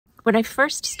When I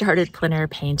first started plein air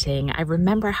painting, I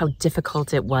remember how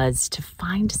difficult it was to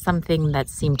find something that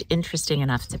seemed interesting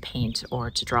enough to paint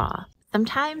or to draw.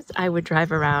 Sometimes I would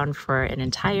drive around for an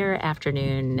entire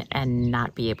afternoon and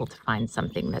not be able to find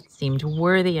something that seemed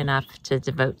worthy enough to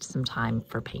devote some time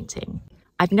for painting.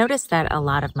 I've noticed that a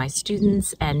lot of my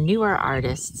students and newer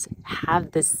artists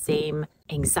have the same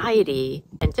anxiety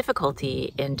and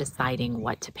difficulty in deciding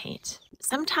what to paint.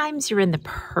 Sometimes you're in the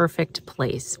perfect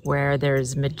place where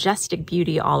there's majestic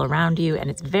beauty all around you,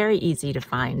 and it's very easy to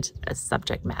find a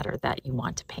subject matter that you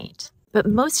want to paint. But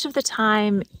most of the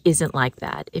time isn't like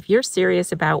that. If you're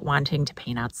serious about wanting to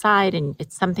paint outside and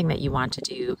it's something that you want to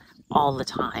do all the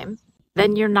time,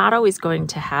 then you're not always going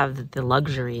to have the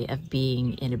luxury of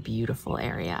being in a beautiful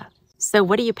area. So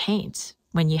what do you paint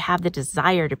when you have the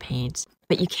desire to paint,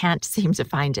 but you can't seem to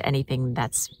find anything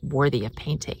that's worthy of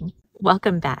painting?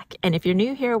 Welcome back. And if you're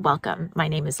new here, welcome. My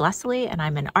name is Leslie, and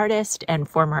I'm an artist and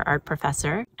former art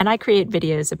professor, and I create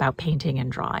videos about painting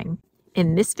and drawing.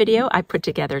 In this video, I put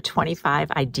together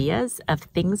 25 ideas of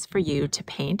things for you to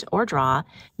paint or draw,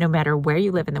 no matter where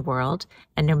you live in the world,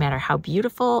 and no matter how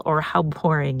beautiful or how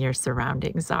boring your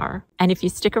surroundings are. And if you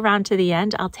stick around to the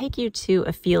end, I'll take you to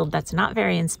a field that's not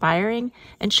very inspiring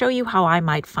and show you how I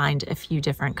might find a few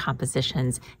different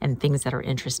compositions and things that are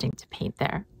interesting to paint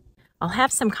there. I'll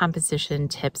have some composition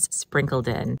tips sprinkled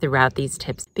in throughout these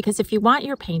tips because if you want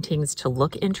your paintings to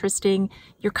look interesting,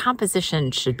 your composition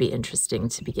should be interesting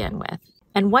to begin with.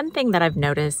 And one thing that I've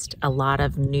noticed a lot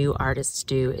of new artists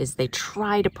do is they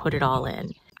try to put it all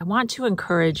in. I want to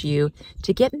encourage you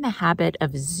to get in the habit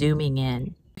of zooming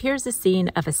in. Here's a scene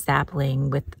of a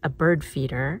sapling with a bird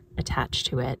feeder attached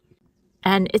to it.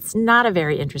 And it's not a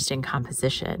very interesting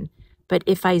composition, but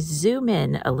if I zoom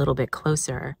in a little bit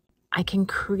closer, I can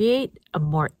create a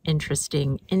more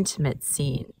interesting, intimate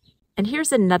scene. And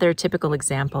here's another typical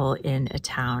example in a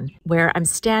town where I'm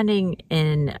standing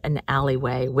in an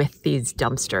alleyway with these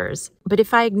dumpsters. But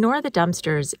if I ignore the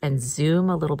dumpsters and zoom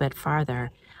a little bit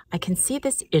farther, I can see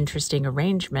this interesting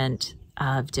arrangement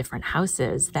of different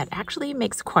houses that actually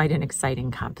makes quite an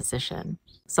exciting composition.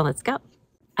 So let's go.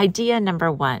 Idea number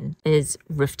 1 is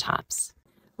rooftops.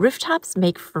 Rooftops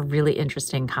make for really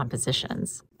interesting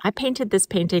compositions. I painted this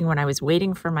painting when I was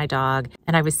waiting for my dog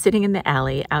and I was sitting in the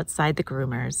alley outside the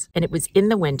groomers, and it was in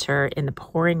the winter in the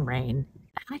pouring rain.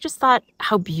 And I just thought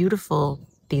how beautiful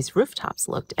these rooftops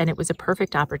looked, and it was a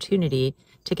perfect opportunity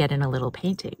to get in a little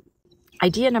painting.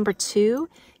 Idea number 2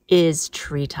 is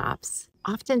treetops.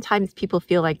 Oftentimes people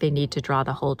feel like they need to draw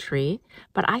the whole tree,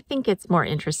 but I think it's more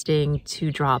interesting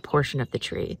to draw a portion of the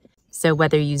tree. So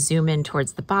whether you zoom in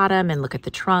towards the bottom and look at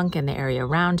the trunk and the area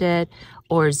around it,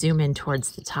 or zoom in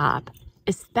towards the top,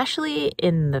 especially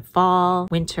in the fall,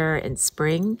 winter, and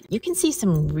spring, you can see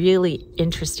some really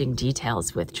interesting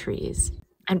details with trees.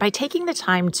 And by taking the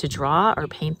time to draw or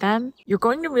paint them, you're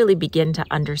going to really begin to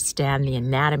understand the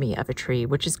anatomy of a tree,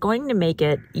 which is going to make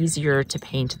it easier to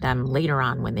paint them later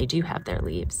on when they do have their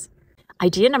leaves.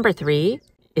 Idea number 3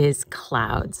 is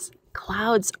clouds.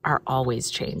 Clouds are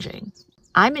always changing.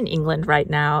 I'm in England right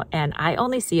now, and I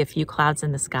only see a few clouds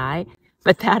in the sky,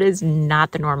 but that is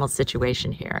not the normal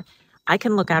situation here. I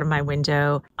can look out of my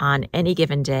window on any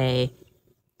given day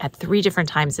at 3 different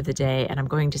times of the day, and I'm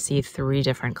going to see 3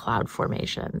 different cloud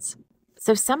formations.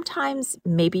 So sometimes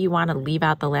maybe you want to leave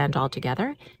out the land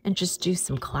altogether and just do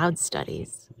some cloud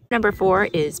studies. Number 4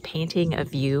 is painting a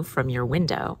view from your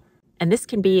window. And this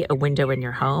can be a window in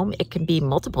your home. It can be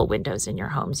multiple windows in your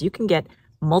homes. You can get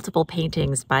multiple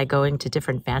paintings by going to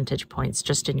different vantage points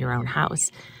just in your own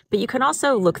house. But you can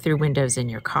also look through windows in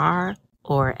your car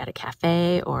or at a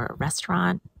cafe or a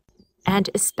restaurant.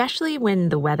 And especially when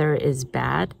the weather is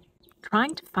bad,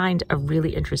 trying to find a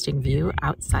really interesting view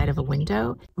outside of a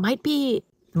window might be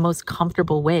the most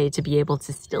comfortable way to be able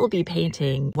to still be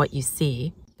painting what you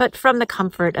see, but from the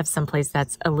comfort of someplace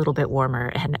that's a little bit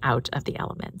warmer and out of the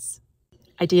elements.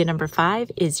 Idea number 5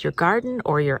 is your garden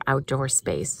or your outdoor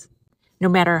space. No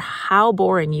matter how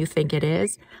boring you think it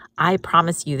is, I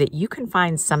promise you that you can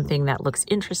find something that looks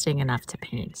interesting enough to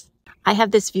paint. I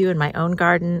have this view in my own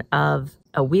garden of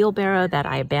a wheelbarrow that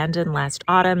I abandoned last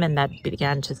autumn and that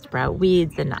began to sprout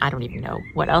weeds, and I don't even know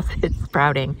what else it's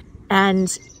sprouting.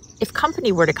 And if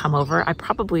company were to come over, I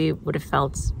probably would have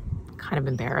felt kind of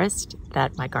embarrassed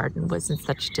that my garden was in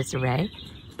such disarray.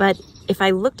 But if I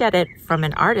looked at it from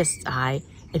an artist's eye,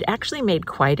 it actually made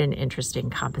quite an interesting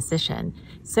composition.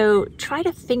 So try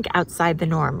to think outside the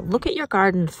norm. Look at your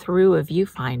garden through a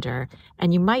viewfinder,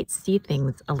 and you might see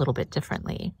things a little bit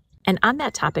differently. And on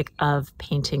that topic of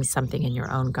painting something in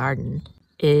your own garden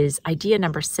is idea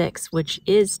number 6, which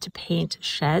is to paint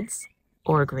sheds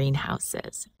or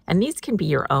greenhouses. And these can be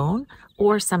your own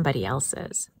or somebody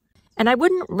else's. And I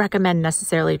wouldn't recommend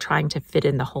necessarily trying to fit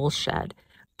in the whole shed,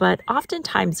 but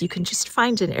oftentimes you can just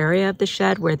find an area of the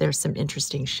shed where there's some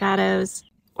interesting shadows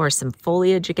or some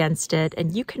foliage against it,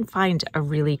 and you can find a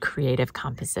really creative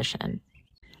composition.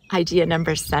 Idea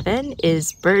number 7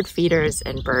 is bird feeders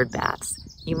and bird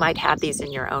baths. You might have these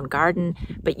in your own garden,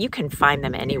 but you can find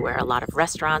them anywhere. A lot of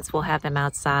restaurants will have them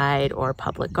outside, or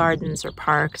public gardens or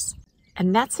parks.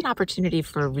 And that's an opportunity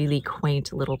for a really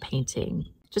quaint little painting.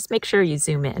 Just make sure you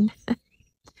zoom in.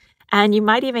 And you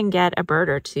might even get a bird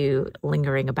or two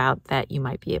lingering about that you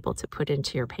might be able to put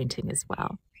into your painting as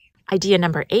well. Idea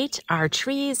number 8 are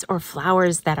trees or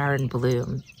flowers that are in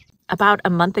bloom. About a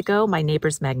month ago, my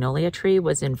neighbor's magnolia tree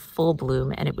was in full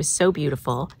bloom, and it was so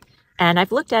beautiful. And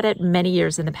I've looked at it many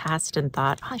years in the past and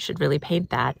thought, I should really paint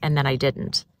that, and then I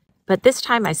didn't. But this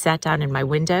time I sat down in my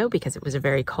window because it was a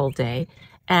very cold day,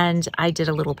 and I did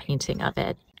a little painting of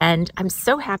it. And I'm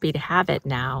so happy to have it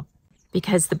now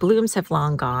because the blooms have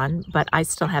long gone, but I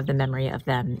still have the memory of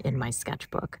them in my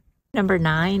sketchbook. Number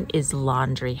 9 is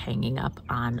laundry hanging up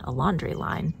on a laundry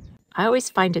line. I always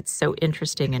find it so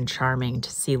interesting and charming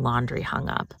to see laundry hung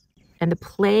up. And the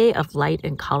play of light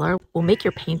and color will make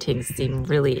your paintings seem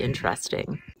really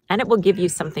interesting. And it will give you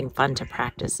something fun to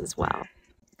practice as well.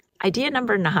 Idea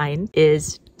number 9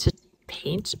 is to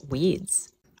paint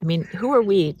weeds. I mean, who are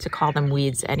we to call them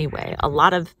weeds anyway? A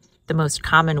lot of the most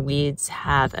common weeds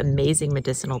have amazing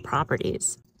medicinal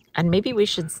properties. And maybe we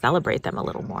should celebrate them a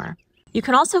little more. You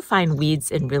can also find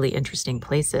weeds in really interesting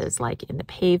places, like in the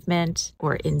pavement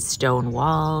or in stone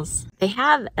walls. They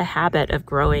have a habit of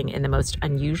growing in the most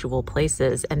unusual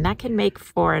places, and that can make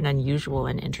for an unusual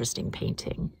and interesting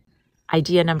painting.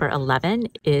 Idea number 11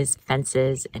 is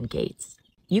fences and gates.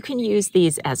 You can use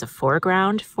these as a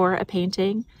foreground for a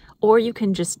painting, or you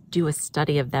can just do a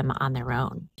study of them on their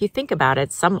own. If you think about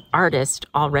it, some artist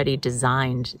already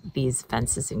designed these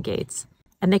fences and gates,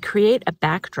 and they create a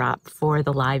backdrop for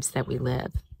the lives that we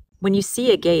live. When you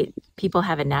see a gate, people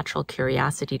have a natural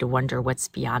curiosity to wonder what's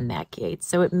beyond that gate,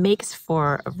 so it makes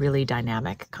for a really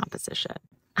dynamic composition.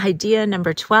 Idea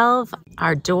number 12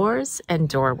 are doors and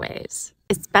doorways.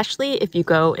 Especially if you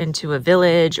go into a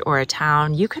village or a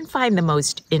town, you can find the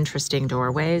most interesting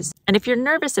doorways. And if you're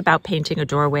nervous about painting a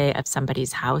doorway of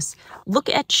somebody's house, look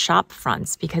at shop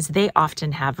fronts because they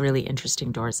often have really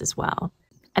interesting doors as well.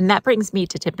 And that brings me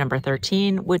to tip number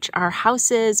 13, which are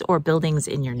houses or buildings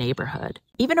in your neighborhood.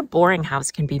 Even a boring house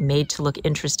can be made to look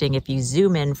interesting if you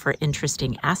zoom in for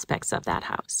interesting aspects of that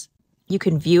house. You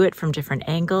can view it from different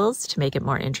angles to make it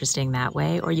more interesting that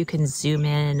way, or you can zoom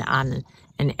in on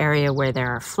an area where there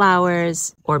are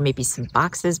flowers or maybe some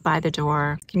boxes by the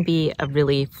door. It can be a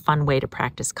really fun way to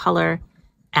practice color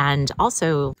and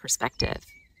also perspective.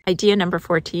 Idea number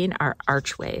 14 are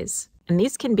archways. And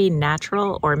these can be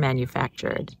natural or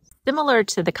manufactured. Similar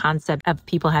to the concept of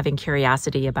people having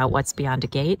curiosity about what's beyond a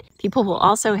gate, people will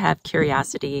also have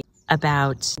curiosity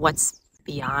about what's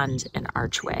beyond an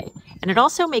archway. And it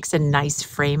also makes a nice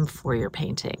frame for your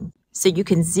painting. So you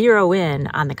can zero in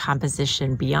on the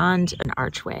composition beyond an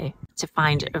archway to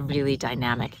find a really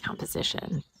dynamic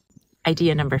composition.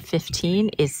 Idea number 15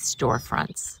 is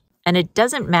storefronts. And it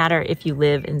doesn't matter if you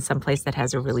live in some place that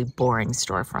has a really boring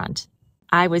storefront.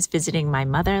 I was visiting my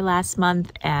mother last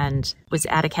month and was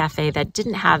at a cafe that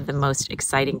didn't have the most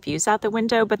exciting views out the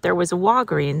window, but there was a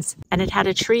Walgreens and it had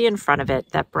a tree in front of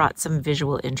it that brought some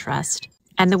visual interest.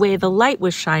 And the way the light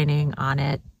was shining on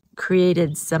it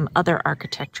created some other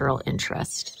architectural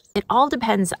interest. It all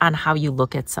depends on how you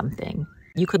look at something.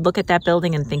 You could look at that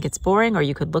building and think it's boring, or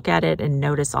you could look at it and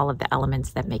notice all of the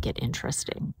elements that make it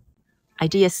interesting.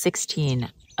 Idea 16,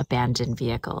 abandoned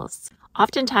vehicles.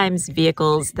 Oftentimes,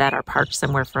 vehicles that are parked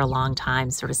somewhere for a long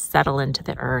time sort of settle into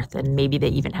the earth, and maybe they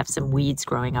even have some weeds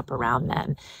growing up around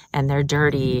them, and they're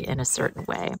dirty in a certain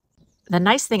way. The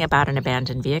nice thing about an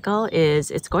abandoned vehicle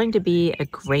is it's going to be a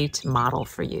great model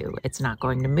for you. It's not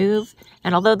going to move,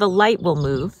 and although the light will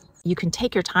move, you can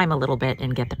take your time a little bit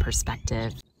and get the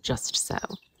perspective just so.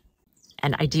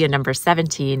 And idea number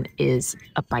 17 is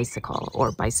a bicycle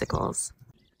or bicycles.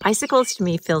 Bicycles to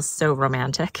me feel so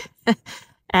romantic.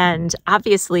 And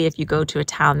obviously, if you go to a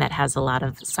town that has a lot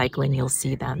of cycling, you'll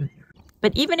see them.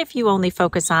 But even if you only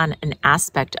focus on an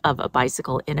aspect of a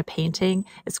bicycle in a painting,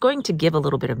 it's going to give a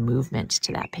little bit of movement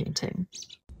to that painting.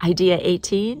 Idea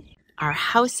 18 are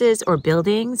houses or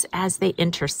buildings as they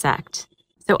intersect.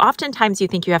 So oftentimes you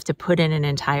think you have to put in an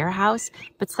entire house,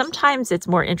 but sometimes it's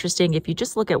more interesting if you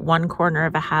just look at one corner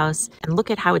of a house and look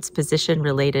at how it's positioned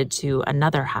related to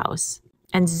another house.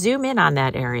 And zoom in on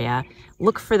that area,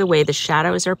 look for the way the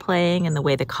shadows are playing and the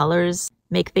way the colors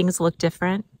make things look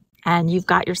different, and you've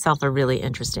got yourself a really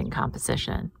interesting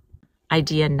composition.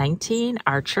 Idea 19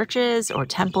 are churches or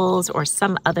temples or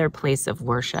some other place of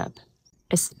worship.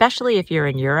 Especially if you're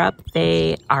in Europe,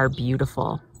 they are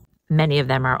beautiful. Many of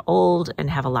them are old and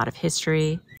have a lot of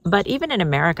history. But even in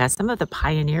America, some of the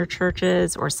pioneer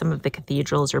churches or some of the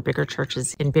cathedrals or bigger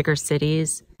churches in bigger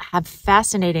cities have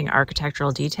fascinating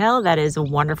architectural detail that is a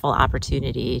wonderful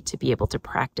opportunity to be able to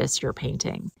practice your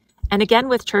painting. And again,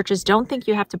 with churches, don't think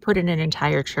you have to put in an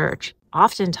entire church.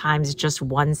 Oftentimes, just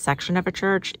one section of a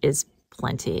church is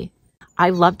plenty. I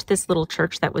loved this little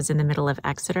church that was in the middle of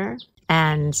Exeter,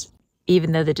 and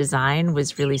even though the design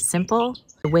was really simple,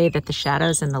 the way that the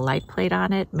shadows and the light played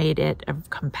on it made it a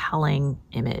compelling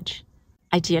image.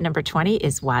 Idea number 20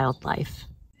 is wildlife.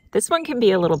 This one can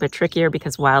be a little bit trickier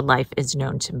because wildlife is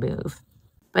known to move.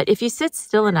 But if you sit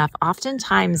still enough,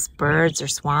 oftentimes birds or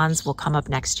swans will come up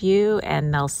next to you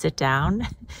and they'll sit down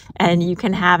and you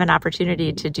can have an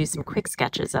opportunity to do some quick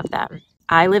sketches of them.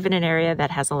 I live in an area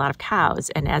that has a lot of cows,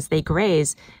 and as they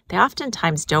graze, they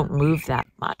oftentimes don't move that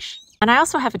much. And I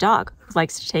also have a dog who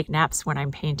likes to take naps when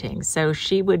I'm painting, so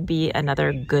she would be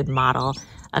another good model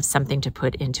of something to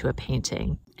put into a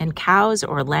painting. And cows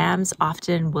or lambs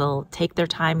often will take their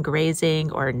time grazing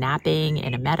or napping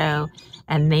in a meadow,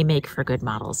 and they make for good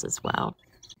models as well.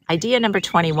 Idea number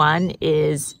 21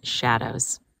 is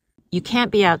shadows. You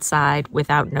can't be outside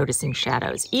without noticing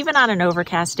shadows. Even on an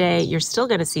overcast day, you're still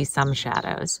going to see some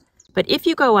shadows. But if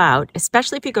you go out,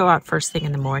 especially if you go out first thing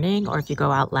in the morning or if you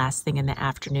go out last thing in the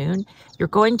afternoon, you're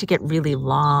going to get really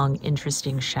long,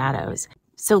 interesting shadows.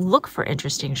 So look for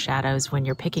interesting shadows when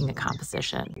you're picking a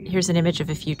composition. Here's an image of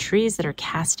a few trees that are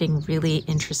casting really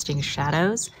interesting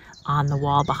shadows on the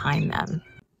wall behind them.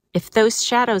 If those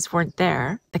shadows weren't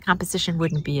there, the composition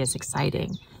wouldn't be as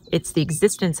exciting. It's the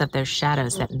existence of those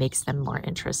shadows that makes them more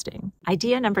interesting.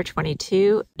 Idea number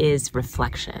 22 is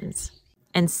reflections.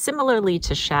 And similarly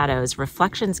to shadows,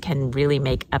 reflections can really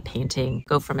make a painting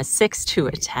go from a 6 to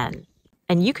a 10.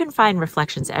 And you can find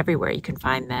reflections everywhere. You can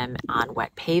find them on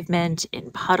wet pavement,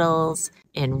 in puddles,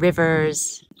 in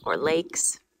rivers or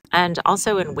lakes, and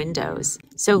also in windows.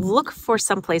 So look for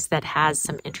someplace that has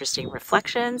some interesting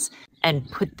reflections and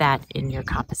put that in your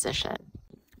composition.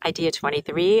 Idea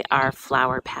 23 are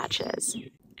flower patches.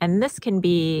 And this can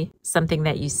be something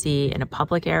that you see in a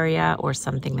public area or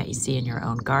something that you see in your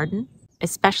own garden.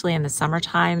 Especially in the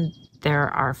summertime, there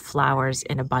are flowers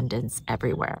in abundance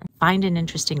everywhere. Find an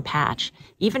interesting patch.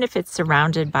 Even if it's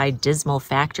surrounded by dismal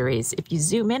factories, if you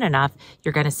zoom in enough,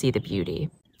 you're going to see the beauty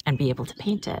and be able to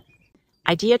paint it.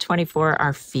 Idea 24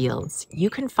 are fields. You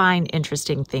can find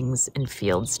interesting things in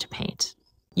fields to paint.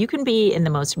 You can be in the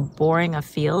most boring of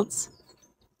fields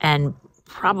and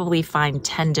probably find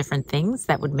 10 different things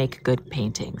that would make good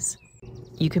paintings.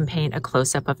 You can paint a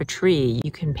close-up of a tree.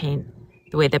 You can paint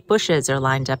the way that bushes are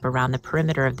lined up around the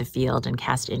perimeter of the field and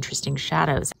cast interesting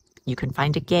shadows. You can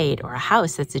find a gate or a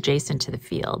house that's adjacent to the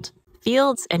field.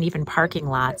 Fields and even parking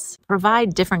lots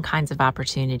provide different kinds of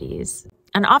opportunities,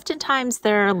 and oftentimes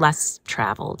they're less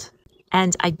traveled.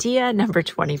 And idea number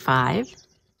 25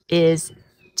 is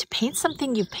to paint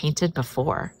something you've painted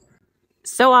before.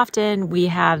 So often we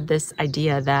have this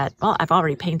idea that, well, I've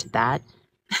already painted that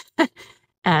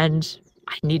and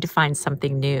I need to find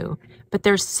something new. But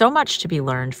there's so much to be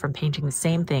learned from painting the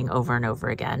same thing over and over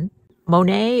again.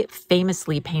 Monet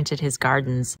famously painted his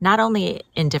gardens not only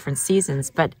in different seasons,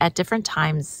 but at different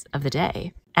times of the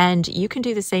day. And you can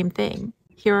do the same thing.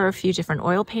 Here are a few different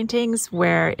oil paintings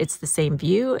where it's the same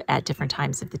view at different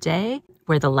times of the day,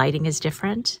 where the lighting is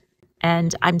different.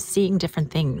 And I'm seeing different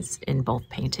things in both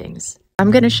paintings.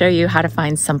 I'm going to show you how to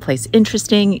find someplace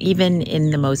interesting, even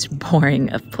in the most boring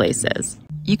of places.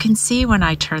 You can see when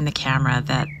I turn the camera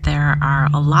that there are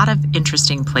a lot of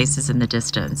interesting places in the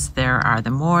distance. There are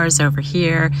the moors over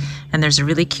here, and there's a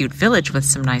really cute village with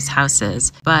some nice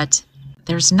houses, but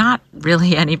there's not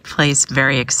really any place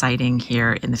very exciting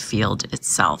here in the field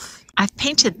itself. I've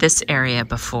painted this area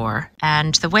before,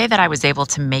 and the way that I was able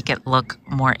to make it look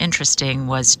more interesting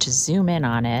was to zoom in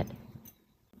on it.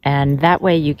 And that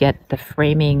way you get the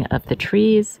framing of the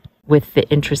trees with the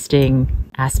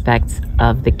interesting aspects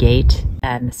of the gate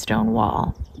and the stone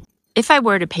wall. If I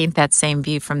were to paint that same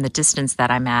view from the distance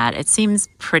that I'm at, it seems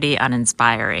pretty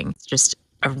uninspiring. It's just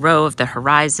a row of the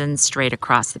horizon straight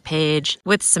across the page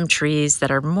with some trees that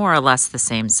are more or less the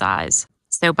same size.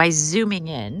 So by zooming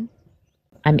in,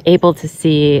 I'm able to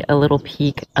see a little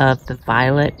peek of the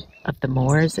violet of the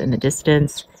moors in the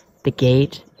distance, the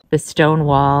gate, the stone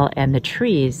wall, and the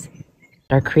trees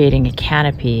are creating a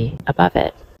canopy above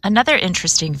it. Another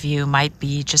interesting view might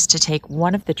be just to take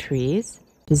one of the trees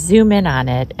zoom in on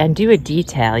it and do a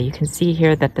detail, you can see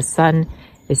here that the sun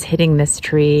is hitting this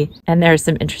tree and there are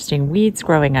some interesting weeds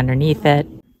growing underneath it.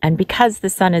 And because the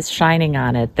sun is shining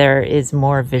on it, there is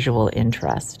more visual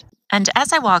interest. And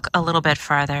as I walk a little bit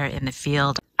farther in the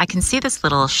field, I can see this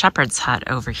little shepherd's hut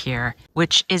over here,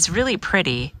 which is really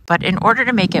pretty. But in order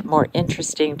to make it more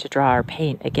interesting to draw or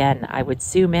paint, again, I would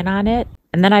zoom in on it.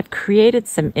 And then I've created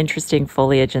some interesting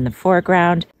foliage in the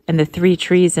foreground, and the 3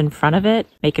 trees in front of it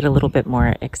make it a little bit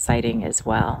more exciting as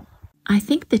well. I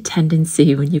think the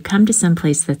tendency when you come to some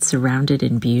place that's surrounded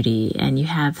in beauty and you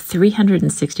have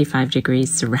 365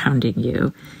 degrees surrounding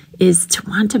you is to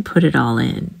want to put it all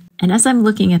in. And as I'm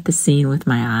looking at the scene with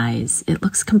my eyes, it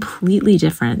looks completely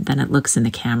different than it looks in the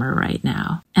camera right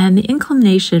now. And the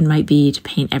inclination might be to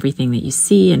paint everything that you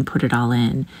see and put it all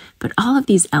in, but all of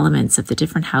these elements of the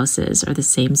different houses are the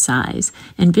same size,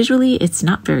 and visually it's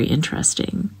not very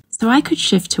interesting. So I could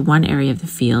shift to one area of the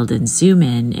field and zoom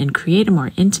in and create a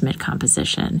more intimate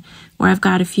composition where I've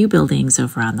got a few buildings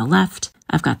over on the left,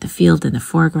 I've got the field in the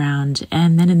foreground,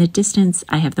 and then in the distance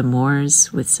I have the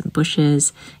moors with some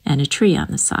bushes and a tree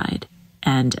on the side,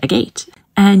 and a gate.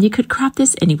 And you could crop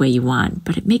this any way you want,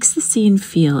 but it makes the scene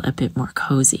feel a bit more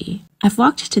cozy. I've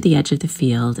walked to the edge of the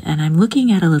field and I'm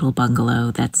looking at a little bungalow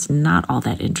that's not all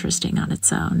that interesting on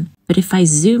its own. But if I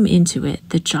zoom into it,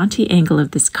 the jaunty angle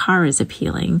of this car is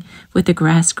appealing, with the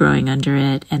grass growing under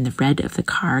it, and the red of the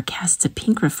car casts a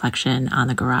pink reflection on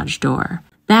the garage door.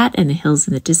 That and the hills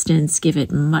in the distance give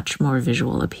it much more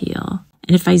visual appeal.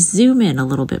 And if I zoom in a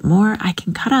little bit more, I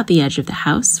can cut out the edge of the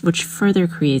house, which further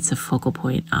creates a focal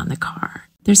point on the car.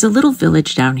 There's a little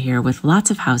village down here with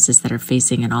lots of houses that are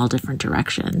facing in all different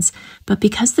directions, but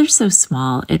because they're so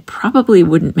small, it probably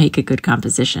wouldn't make a good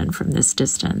composition from this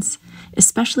distance,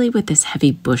 especially with this heavy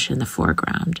bush in the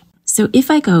foreground. So if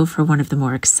I go for one of the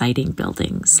more exciting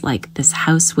buildings, like this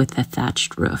house with the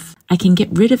thatched roof, I can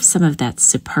get rid of some of that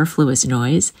superfluous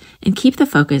noise and keep the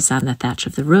focus on the thatch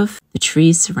of the roof, the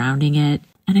trees surrounding it,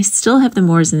 and I still have the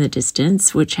moors in the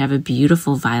distance, which have a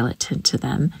beautiful violet tint to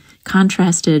them,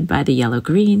 contrasted by the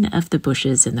yellow-green of the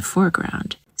bushes in the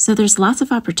foreground. So there's lots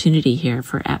of opportunity here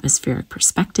for atmospheric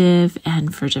perspective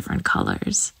and for different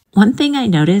colors. One thing I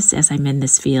notice as I'm in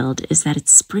this field is that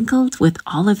it's sprinkled with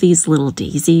all of these little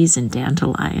daisies and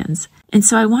dandelions. And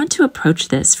so I want to approach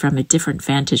this from a different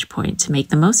vantage point to make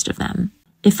the most of them.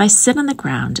 If I sit on the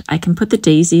ground, I can put the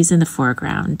daisies in the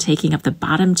foreground, taking up the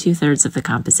bottom 2/3 of the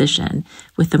composition,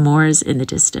 with the moors in the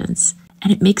distance.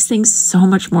 And it makes things so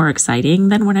much more exciting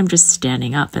than when I'm just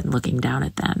standing up and looking down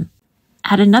at them.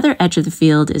 At another edge of the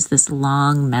field is this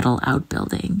long metal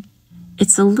outbuilding.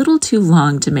 It's a little too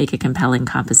long to make a compelling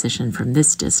composition from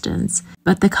this distance,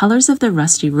 but the colors of the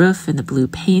rusty roof and the blue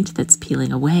paint that's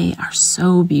peeling away are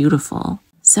so beautiful.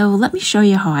 So let me show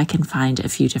you how I can find a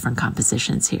few different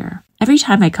compositions here. Every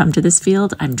time I come to this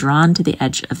field, I'm drawn to the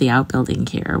edge of the outbuilding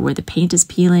here, where the paint is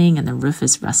peeling and the roof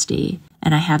is rusty.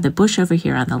 And I have the bush over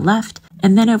here on the left,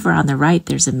 and then over on the right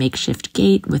there's a makeshift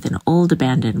gate with an old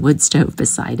abandoned wood stove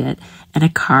beside it, and a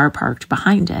car parked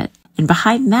behind it. And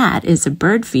behind that is a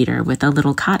bird feeder with a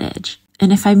little cottage.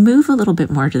 And if I move a little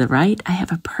bit more to the right, I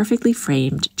have a perfectly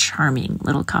framed, charming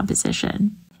little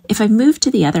composition. If I move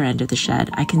to the other end of the shed,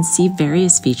 I can see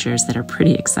various features that are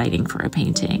pretty exciting for a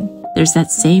painting. There's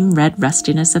that same red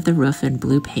rustiness of the roof and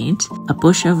blue paint, a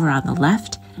bush over on the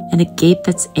left, and a gate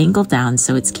that's angled down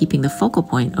so it's keeping the focal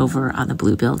point over on the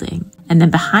blue building. And then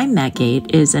behind that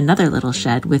gate is another little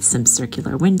shed with some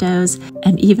circular windows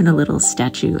and even a little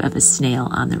statue of a snail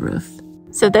on the roof.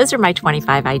 So those are my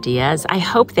 25 ideas. I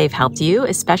hope they've helped you,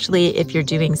 especially if you're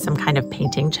doing some kind of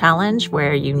painting challenge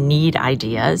where you need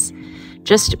ideas.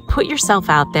 Just put yourself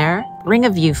out there, bring a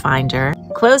viewfinder,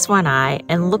 close one eye,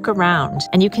 and look around.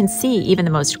 And you can see even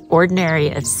the most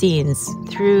ordinary of scenes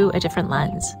through a different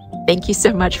lens. Thank you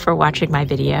so much for watching my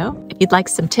video. If you'd like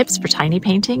some tips for tiny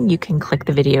painting, you can click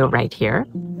the video right here.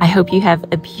 I hope you have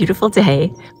a beautiful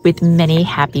day with many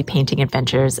happy painting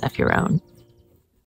adventures of your own.